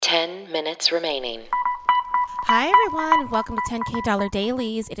10 minutes remaining. Hi, everyone, and welcome to $10K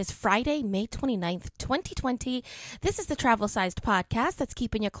Dailies. It is Friday, May 29th, 2020. This is the travel-sized podcast that's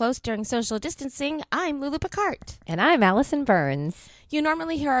keeping you close during social distancing. I'm Lulu Picard. And I'm Allison Burns. You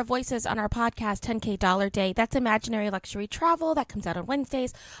normally hear our voices on our podcast, $10K Day. That's imaginary luxury travel. That comes out on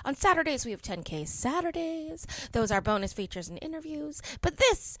Wednesdays. On Saturdays, we have 10K Saturdays. Those are bonus features and interviews. But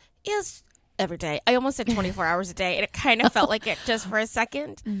this is every day. I almost said 24 hours a day, and it kind of felt like it just for a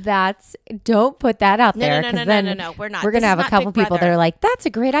second. Don't put that out there. No. We're not. We're going to have a couple people that are like, that's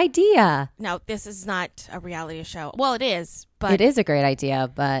a great idea. No, this is not a reality show. Well, it is, but it is a great idea,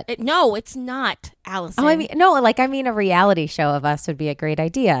 but no, it's not, Allison. Oh, I mean a reality show of us would be a great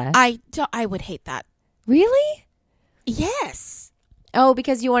idea. I would hate that. Really? Yes. Oh,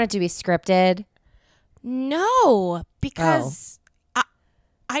 because you want it to be scripted? No, because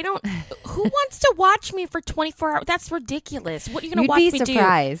I don't. Who wants to watch me for 24 hours? That's ridiculous. What are you going to watch me do? You'd be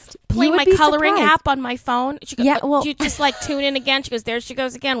surprised. Play my coloring app on my phone? She goes, yeah, well, you just like tune in again. She goes, there she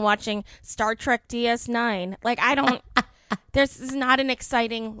goes again, watching Star Trek DS9. Like, I don't. This is not an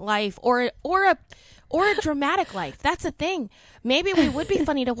exciting life or a dramatic life. That's the thing. Maybe we would be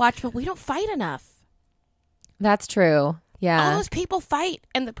funny to watch, but we don't fight enough. That's true. Yeah. All those people fight,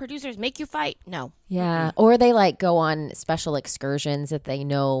 and the producers make you fight. No. Yeah. Mm-hmm. Or they like go on special excursions that they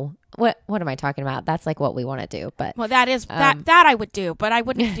know. What am I talking about? That's like what we want to do. But that is that I would do, but I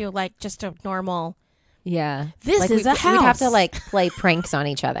wouldn't do like just a normal. Yeah. This is a house. We'd have to like play pranks on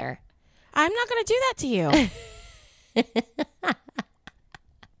each other. I'm not going to do that to you.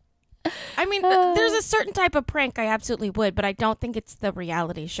 I mean, there's a certain type of prank I absolutely would, but I don't think it's the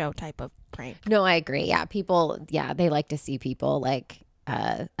reality show type of prank. No, I agree. Yeah, people, they like to see people like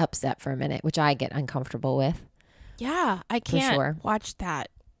upset for a minute, which I get uncomfortable with. Yeah, I can't watch that.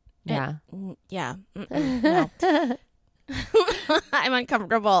 Yeah. No. I'm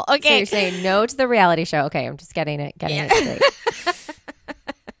uncomfortable. Okay. So you're saying no to the reality show. Okay, I'm just getting it straight.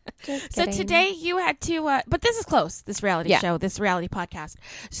 So today you had to, but this is close, this reality show, this reality podcast.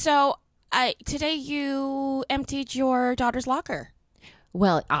 So today you emptied your daughter's locker.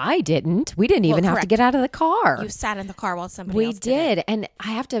 Well, I didn't. We didn't even have to get out of the car. You sat in the car while somebody else did. We did. And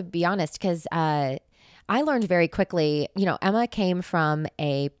I have to be honest, because I learned very quickly, Emma came from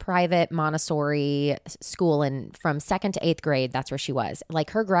a private Montessori school, and from 2nd to 8th grade, that's where she was. Like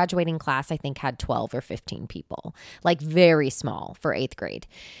her graduating class, I think, had 12 or 15 people, like very small for 8th grade.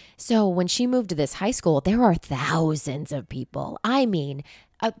 So when she moved to this high school, there are thousands of people. I mean,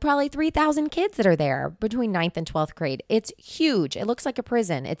 probably 3,000 kids that are there between 9th and 12th grade. It's huge. It looks like a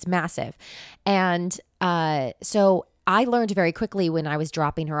prison. It's massive. And so I learned very quickly when I was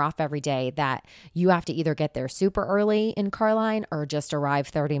dropping her off every day that you have to either get there super early in Carline or just arrive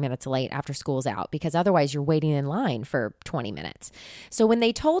 30 minutes late after school's out, because otherwise you're waiting in line for 20 minutes. So when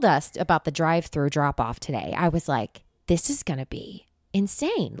they told us about the drive-through drop-off today, I was like, this is going to be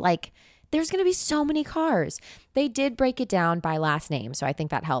insane. Like, there's going to be so many cars. They did break it down by last name, so I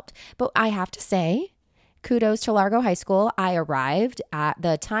think that helped. But I have to say, kudos to Largo High School. I arrived at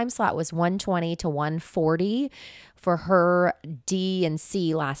the time slot was 1:20 to 1:40 for her D and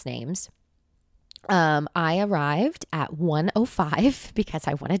C last names. I arrived at 1:05 because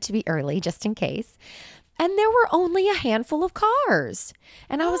I wanted to be early just in case. And there were only a handful of cars.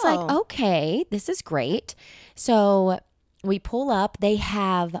 And I was like, okay, this is great. So we pull up. They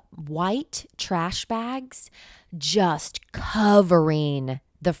have white trash bags just covering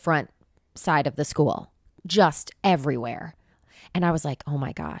the front side of the school, just everywhere. And I was like, oh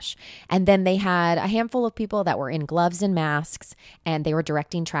my gosh. And then they had a handful of people that were in gloves and masks, and they were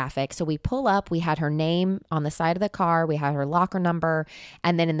directing traffic. So we pull up, we had her name on the side of the car, we had her locker number,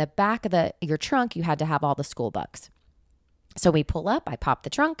 and then in the back of your trunk, you had to have all the school books. So we pull up, I pop the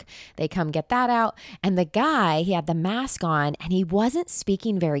trunk, they come get that out. And the guy, he had the mask on and he wasn't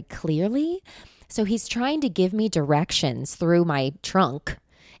speaking very clearly. So he's trying to give me directions through my trunk.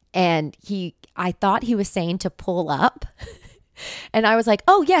 And I thought he was saying to pull up. And I was like,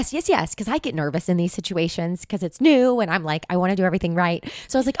 oh, yes, because I get nervous in these situations because it's new and I'm like, I want to do everything right.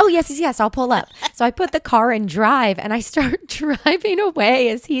 So I was like, oh, yes, I'll pull up. So I put the car in drive and I start driving away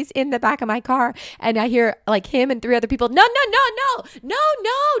as he's in the back of my car. And I hear like him and 3 other people, no. And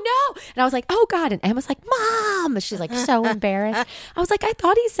I was like, oh, God. And Emma's like, Mom. She's like so embarrassed. I was like, I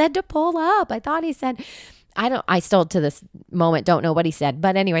thought he said to pull up. I thought he said... I still to this moment don't know what he said.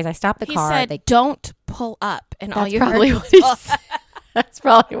 But anyways, I stopped the car. He said, don't pull up. And all you heard was That's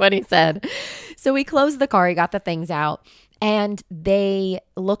probably what he said. So we closed the car. He got the things out. And they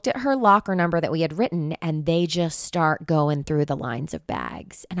looked at her locker number that we had written, and they just start going through the lines of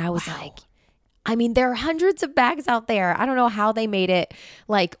bags. And I was like, I mean, there are hundreds of bags out there. I don't know how they made it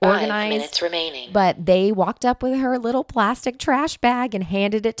like organized. 5 minutes remaining. But they walked up with her little plastic trash bag and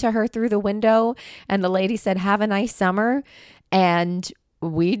handed it to her through the window. And the lady said, "Have a nice summer." And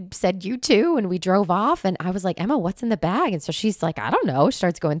we said, "You too." And we drove off. And I was like, "Emma, what's in the bag?" And so she's like, "I don't know." She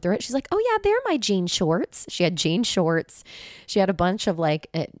starts going through it. She's like, "Oh yeah, they're my jean shorts." She had jean shorts. She had a bunch of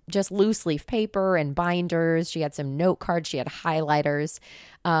like just loose leaf paper and binders. She had some note cards. She had highlighters.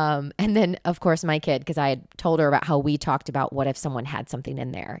 And then of course my kid, because I had told her about how we talked about what if someone had something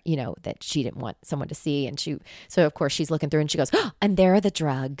in there, that she didn't want someone to see. And so of course she's looking through and she goes, "Oh, and there are the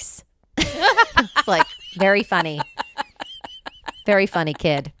drugs." It's like very funny. Very funny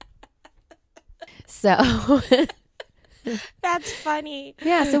kid. So That's funny.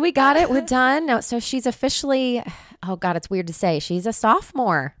 yeah, so we got it. We're done. No, so she's officially, oh God, it's weird to say. She's a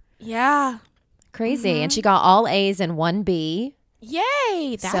sophomore. Yeah. Crazy. And she got all A's and 1 B.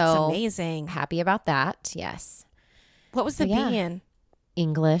 Yay. That's So, amazing. Happy about that. Yes. What was the yeah. B in?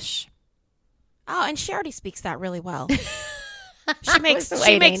 English. Oh, and she already speaks that really well. She makes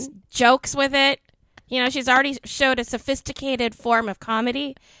waiting. jokes with it. She's already showed a sophisticated form of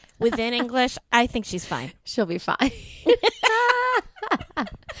comedy within English. I think she's fine. She'll be fine.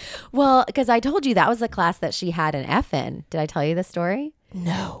 Well, because I told you that was the class that she had an F in. Did I tell you the story?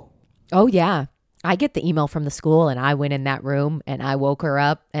 No. Oh, yeah. I get the email from the school and I went in that room and I woke her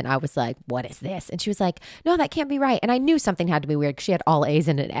up and I was like, "What is this?" And she was like, "No, that can't be right." And I knew something had to be weird because she had all A's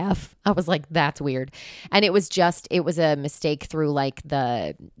and an F. I was like, "That's weird." And it was a mistake through like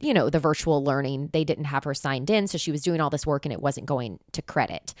the virtual learning. They didn't have her signed in. So she was doing all this work and it wasn't going to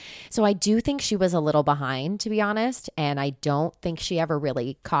credit. So I do think she was a little behind, to be honest. And I don't think she ever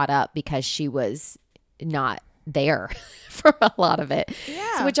really caught up because she was not there for a lot of it.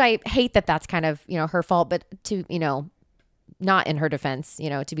 Yeah. So, which I hate that's kind of, her fault, but to, not in her defense,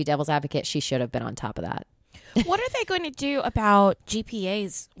 to be devil's advocate, she should have been on top of that. What are they going to do about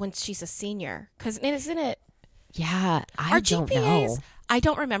GPAs when she's a senior? Because isn't it? Yeah, I don't know. I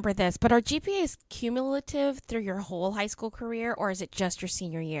don't remember this, but are GPAs cumulative through your whole high school career, or is it just your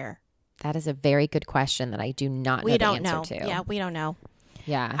senior year? That is a very good question that I do not know the answer to. Yeah, we don't know.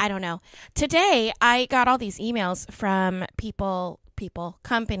 Yeah. I don't know. Today, I got all these emails from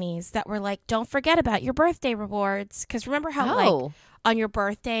companies that were like, "Don't forget about your birthday rewards." Because remember how like on your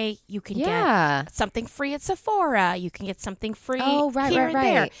birthday, you can get something free at Sephora. You can get something free here and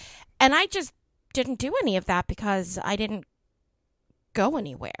there. And I just didn't do any of that because I didn't go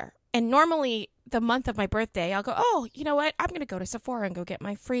anywhere. And normally the month of my birthday, I'll go, "Oh, you know what? I'm going to go to Sephora and go get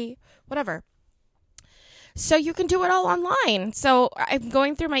my free whatever." So you can do it all online. So I'm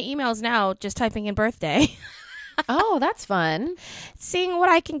going through my emails now, just typing in birthday. Oh, that's fun. Seeing what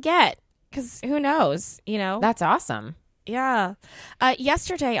I can get, because who knows, That's awesome. Yeah.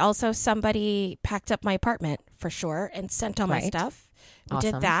 Yesterday, also, somebody packed up my apartment for sure and sent all my stuff. We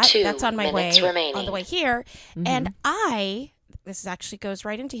did that. 2 That's on my way remaining. on the way here. Mm-hmm. And this actually goes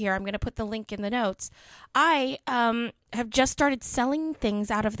right into here. I'm going to put the link in the notes. I have just started selling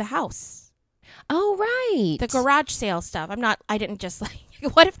things out of the house. Oh, right. The garage sale stuff. I didn't just like,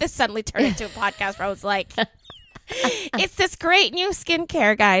 what if this suddenly turned into a podcast where I was like, "It's this great new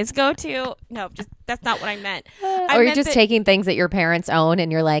skincare, guys. Go to," no, that's not what I meant. Or you're just taking things that your parents own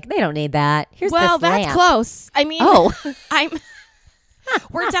and you're like, "They don't need that. Here's well, this that's lamp." close. I mean,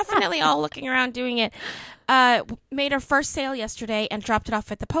 we're definitely all looking around doing it. Made our first sale yesterday and dropped it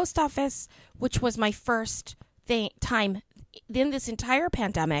off at the post office, which was my first time in this entire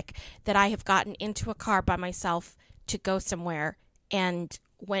pandemic that I have gotten into a car by myself to go somewhere and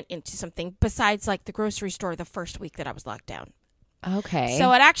went into something besides like the grocery store the first week that I was locked down. Okay.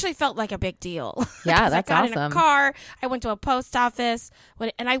 So it actually felt like a big deal. Yeah, that's I got awesome. in a car. I went to a post office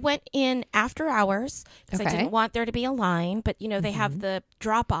and I went in after hours because I didn't want there to be a line. But, they have the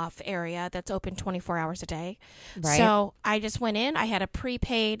drop-off area that's open 24 hours a day. Right. So I just went in. I had a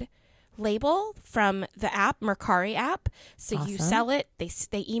prepaid label from the app, Mercari app. So you sell it. They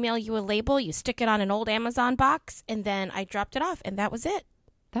email you a label. You stick it on an old Amazon box. And then I dropped it off. And that was it.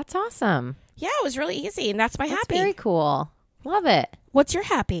 That's awesome. Yeah, it was really easy. And that's my happy. Very cool. Love it. What's your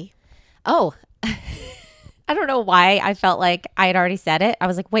happy? Oh, I don't know why I felt like I had already said it. I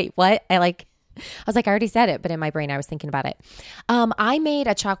was like, wait, what? I was like, I already said it, but in my brain I was thinking about it. I made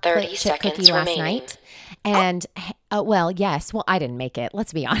a chocolate chip cookie last night. And, well, yes. Well, I didn't make it.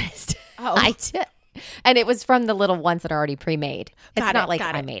 Let's be honest. Oh. I did. And it was from the little ones that are already pre-made. It's not like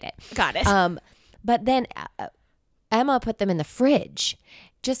I made it. Got it. But then Emma put them in the fridge.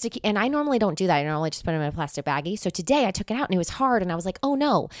 And I normally don't do that. I normally just put them in a plastic baggie. So today I took it out and it was hard and I was like, "Oh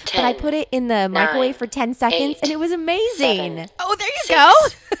no." 10, but I put it in the microwave for 10 seconds 8, and it was amazing. 7, oh, there you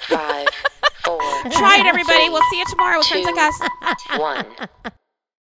 6, go. 5, 4, Try it, everybody. We'll see you tomorrow with Friends Like Us. 1.